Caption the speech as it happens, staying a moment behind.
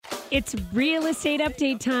It's real estate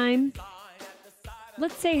update time.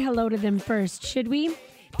 Let's say hello to them first, should we?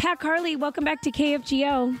 Pat Carley, welcome back to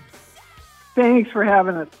KFGO. Thanks for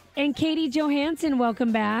having us. And Katie Johansson,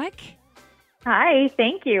 welcome back. Hi,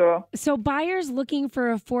 thank you. So buyers looking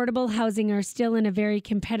for affordable housing are still in a very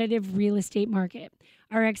competitive real estate market.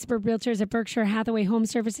 Our expert realtors at Berkshire Hathaway Home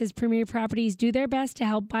Services Premier Properties do their best to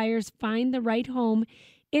help buyers find the right home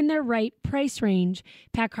in their right price range.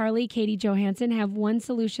 Pat Carley, Katie Johansson have one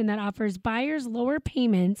solution that offers buyers lower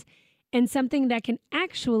payments and something that can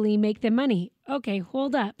actually make them money. Okay,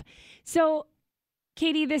 hold up. So,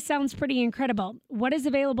 Katie, this sounds pretty incredible. What is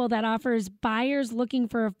available that offers buyers looking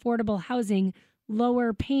for affordable housing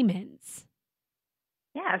lower payments?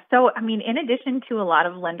 Yeah, so in addition to a lot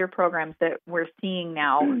of lender programs that we're seeing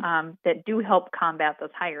now that do help combat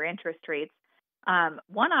those higher interest rates,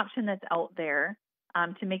 one option that's out there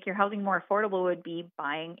to make your housing more affordable would be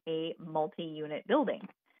buying a multi-unit building.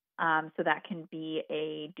 So that can be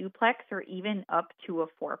a duplex or even up to a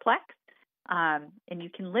fourplex. And you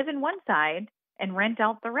can live in one side and rent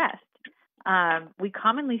out the rest. We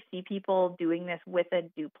commonly see people doing this with a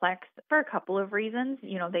duplex for a couple of reasons.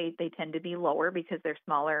 You know, they tend to be lower because they're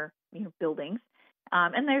smaller, buildings,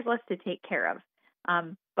 and there's less to take care of.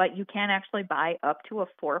 But you can actually buy up to a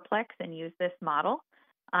fourplex and use this model.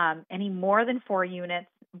 Any more than 4 units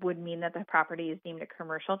would mean that the property is deemed a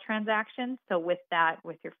commercial transaction. So with that,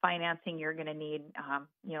 with your financing, you're going to need, a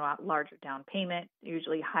larger down payment,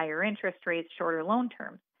 usually higher interest rates, shorter loan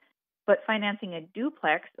terms. But financing a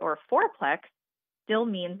duplex or fourplex still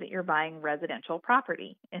means that you're buying residential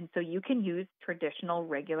property. And so you can use traditional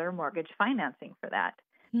regular mortgage financing for that.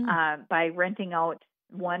 By renting out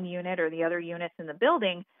one unit or the other units in the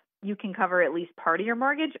building, you can cover at least part of your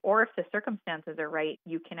mortgage, or if the circumstances are right,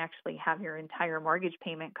 you can actually have your entire mortgage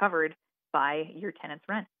payment covered by your tenant's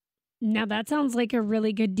rent. Now, that sounds like a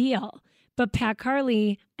really good deal. But Pat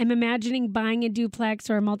Carley, I'm imagining buying a duplex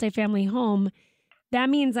or a multifamily home.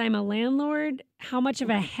 That means I'm a landlord. How much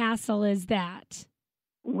of a hassle is that?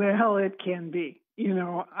 Well, it can be.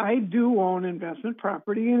 I do own investment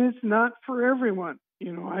property, and it's not for everyone.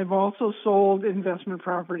 I've also sold investment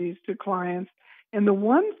properties to clients. And the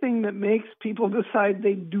one thing that makes people decide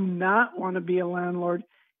they do not want to be a landlord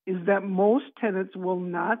is that most tenants will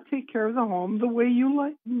not take care of the home the way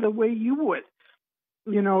you would.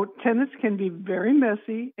 Tenants can be very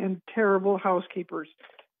messy and terrible housekeepers.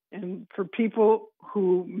 And for people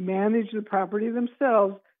who manage the property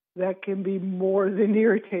themselves, that can be more than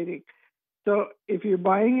irritating. So if you're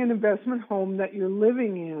buying an investment home that you're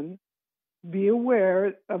living in, be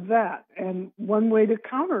aware of that. And one way to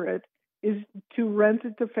counter it is to rent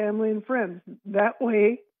it to family and friends. That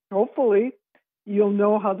way, hopefully, you'll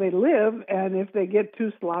know how they live, and if they get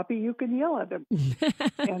too sloppy, you can yell at them.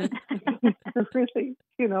 And really,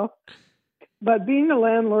 But being a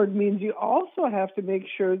landlord means you also have to make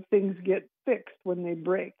sure things get fixed when they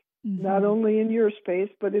break, not only in your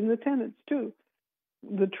space, but in the tenants too.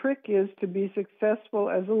 The trick is to be successful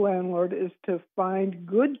as a landlord is to find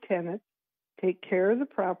good tenants, take care of the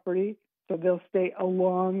property, so they'll stay a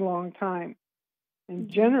long, long time. And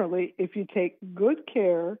generally, if you take good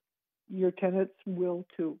care, your tenants will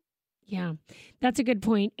too. Yeah, that's a good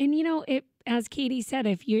point. And as Katie said,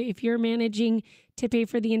 if you're managing to pay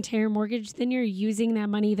for the entire mortgage, then you're using that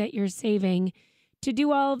money that you're saving to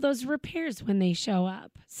do all of those repairs when they show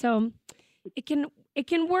up. So it can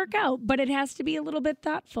work out, but it has to be a little bit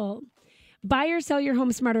thoughtful. Buy or sell your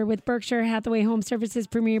home smarter with Berkshire Hathaway Home Services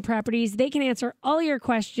Premier Properties. They can answer all your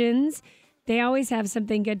questions. They always have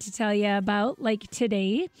something good to tell you about, like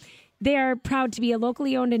today. They are proud to be a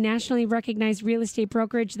locally owned and nationally recognized real estate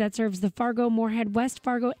brokerage that serves the Fargo, Moorhead, West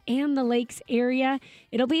Fargo, and the Lakes area.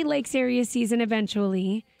 It'll be Lakes area season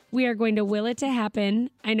eventually. We are going to will it to happen.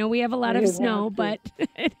 I know we have a lot of snow, but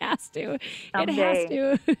it has to. Someday. It has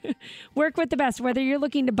to. Work with the best. Whether you're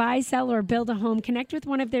looking to buy, sell, or build a home, connect with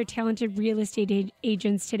one of their talented real estate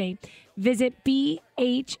agents today. Visit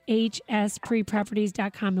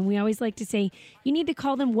bhhspreproperties.com. And we always like to say you need to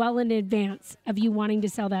call them well in advance of you wanting to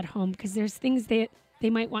sell that home because there's things that they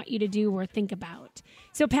might want you to do or think about.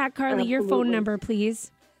 So, Pat Carley, your phone number,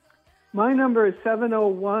 please. My number is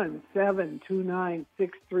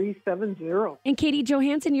 701-729-6370. And Katie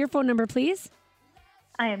Johansson, your phone number, please.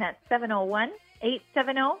 I am at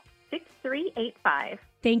 701-870-6385.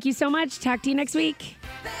 Thank you so much. Talk to you next week.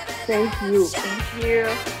 Thank you. Thank you.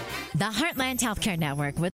 The Heartland Healthcare Network with